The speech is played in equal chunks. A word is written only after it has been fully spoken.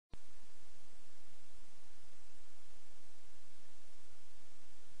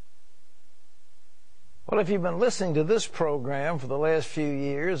Well, if you've been listening to this program for the last few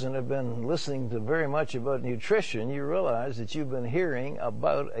years and have been listening to very much about nutrition, you realize that you've been hearing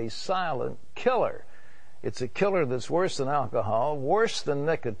about a silent killer. It's a killer that's worse than alcohol, worse than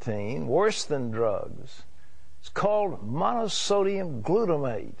nicotine, worse than drugs. It's called monosodium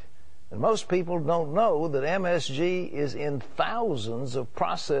glutamate. And most people don't know that MSG is in thousands of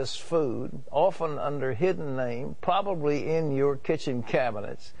processed food, often under hidden name, probably in your kitchen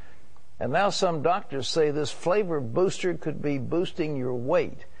cabinets. And now some doctors say this flavor booster could be boosting your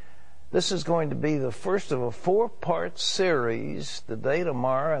weight. This is going to be the first of a 4-part series, today,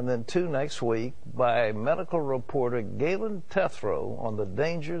 tomorrow, and then 2 next week, by medical reporter Galen Tethrow on the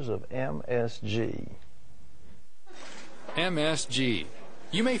dangers of MSG. MSG.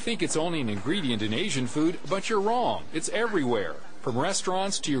 You may think it's only an ingredient in Asian food, but you're wrong. It's everywhere. From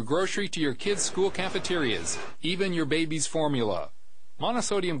restaurants to your grocery to your kids' school cafeterias, even your baby's formula.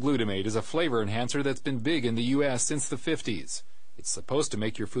 Monosodium glutamate is a flavor enhancer that's been big in the U.S. since the 50s. It's supposed to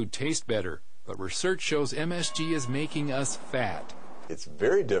make your food taste better, but research shows MSG is making us fat. It's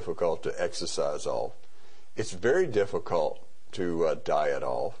very difficult to exercise off. It's very difficult to diet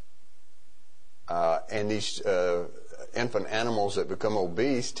off. And these infant animals that become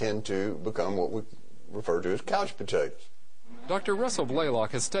obese tend to become what we refer to as couch potatoes. Dr. Russell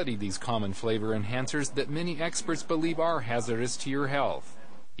Blaylock has studied these common flavor enhancers that many experts believe are hazardous to your health.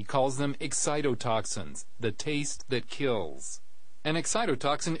 He calls them excitotoxins, the taste that kills. An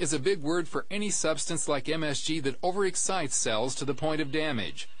excitotoxin is a big word for any substance like MSG that overexcites cells to the point of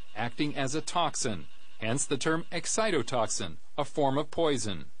damage, acting as a toxin, hence the term excitotoxin, a form of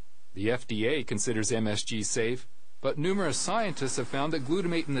poison. The FDA considers MSG safe, but numerous scientists have found that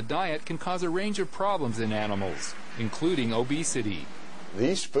glutamate in the diet can cause a range of problems in animals, including obesity.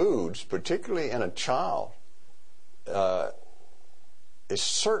 These foods, particularly in a child, is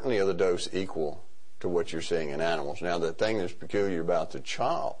certainly of the dose equal to what you're seeing in animals. Now, the thing that's peculiar about the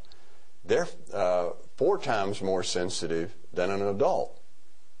child, they're 4 times more sensitive than an adult.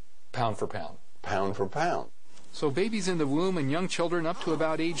 Pound for pound. Pound for pound. So babies in the womb and young children up to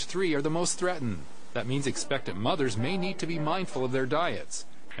about age 3 are the most threatened. That means expectant mothers may need to be mindful of their diets.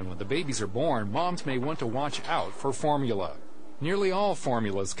 And when the babies are born, moms may want to watch out for formula. Nearly all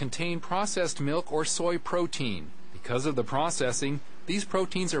formulas contain processed milk or soy protein. Because of the processing, these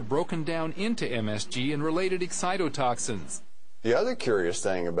proteins are broken down into MSG and related excitotoxins. The other curious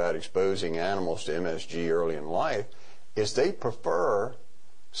thing about exposing animals to MSG early in life is they prefer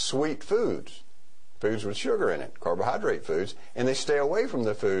sweet foods, foods with sugar in it, carbohydrate foods, and they stay away from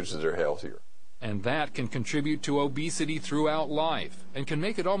the foods that are healthier. And that can contribute to obesity throughout life and can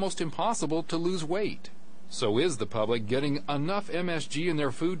make it almost impossible to lose weight. So is the public getting enough MSG in their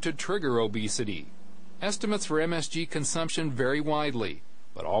food to trigger obesity? Estimates for MSG consumption vary widely,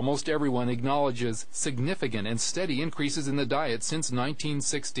 but almost everyone acknowledges significant and steady increases in the diet since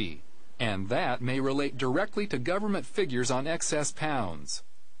 1960. And that may relate directly to government figures on excess pounds.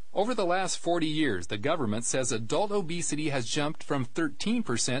 Over the last 40 years, the government says adult obesity has jumped from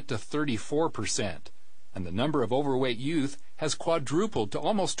 13% to 34%, and the number of overweight youth has quadrupled to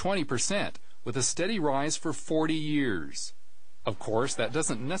almost 20%, with a steady rise for 40 years. Of course, that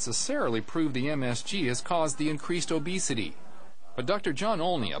doesn't necessarily prove the MSG has caused the increased obesity. But Dr. John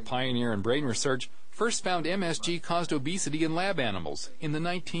Olney, a pioneer in brain research, first found MSG caused obesity in lab animals in the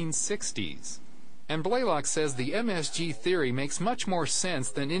 1960s. And Blaylock says the MSG theory makes much more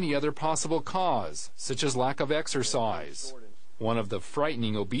sense than any other possible cause, such as lack of exercise. One of the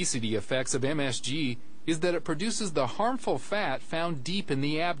frightening obesity effects of MSG is that it produces the harmful fat found deep in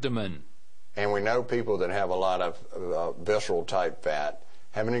the abdomen. And we know people that have a lot of visceral type fat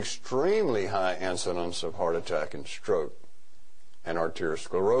have an extremely high incidence of heart attack and stroke and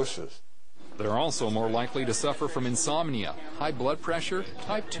arteriosclerosis. They're also more likely to suffer from insomnia, high blood pressure,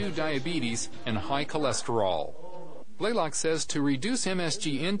 type 2 diabetes, and high cholesterol. Blaylock says to reduce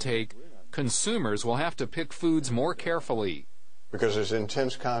MSG intake, consumers will have to pick foods more carefully. Because there's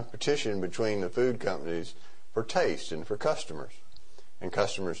intense competition between the food companies for taste and for customers. And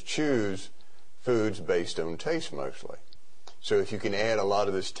customers choose foods based on taste mostly. So if you can add a lot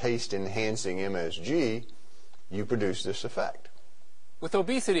of this taste-enhancing MSG, you produce this effect. With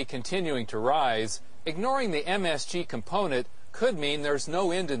obesity continuing to rise, ignoring the MSG component could mean there's no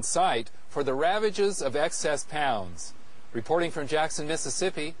end in sight for the ravages of excess pounds. Reporting from Jackson,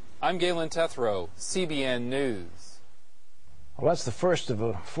 Mississippi, I'm Galen Tethrow, CBN News. Well, that's the first of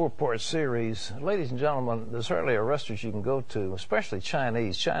a 4-part series. Ladies and gentlemen, there's hardly a restaurant you can go to, especially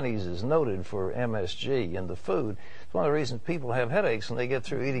Chinese. Chinese is noted for MSG in the food. It's one of the reasons people have headaches when they get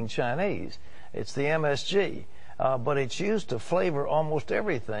through eating Chinese. It's the MSG. but it's used to flavor almost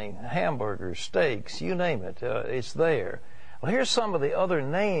everything, hamburgers, steaks, you name it, it's there. Well, here's some of the other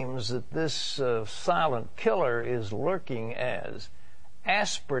names that this silent killer is lurking as.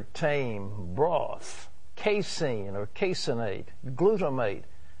 Aspartame broth, casein or caseinate, glutamate,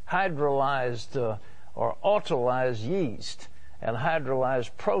 hydrolyzed or autolyzed yeast, and hydrolyzed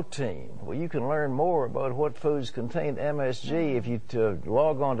protein. Well, you can learn more about what foods contain MSG if you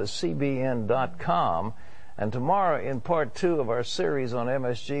log on to cbn.com. And tomorrow, in part 2 of our series on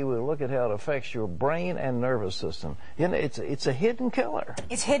MSG, we'll look at how it affects your brain and nervous system. You know, it's a hidden killer.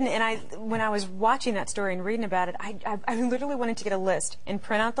 It's hidden, and when I was watching that story and reading about it, I literally wanted to get a list and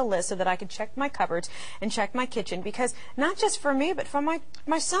print out the list so that I could check my cupboards and check my kitchen, because not just for me, but for my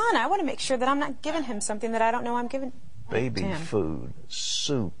son. I want to make sure that I'm not giving him something that I don't know I'm giving. Baby food,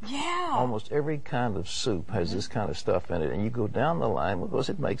 soup. Yeah. Almost every kind of soup has this kind of stuff in it. And you go down the line because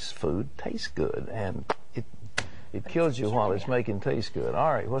it makes food taste good. And it kills you while it's making taste good.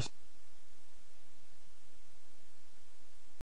 All right.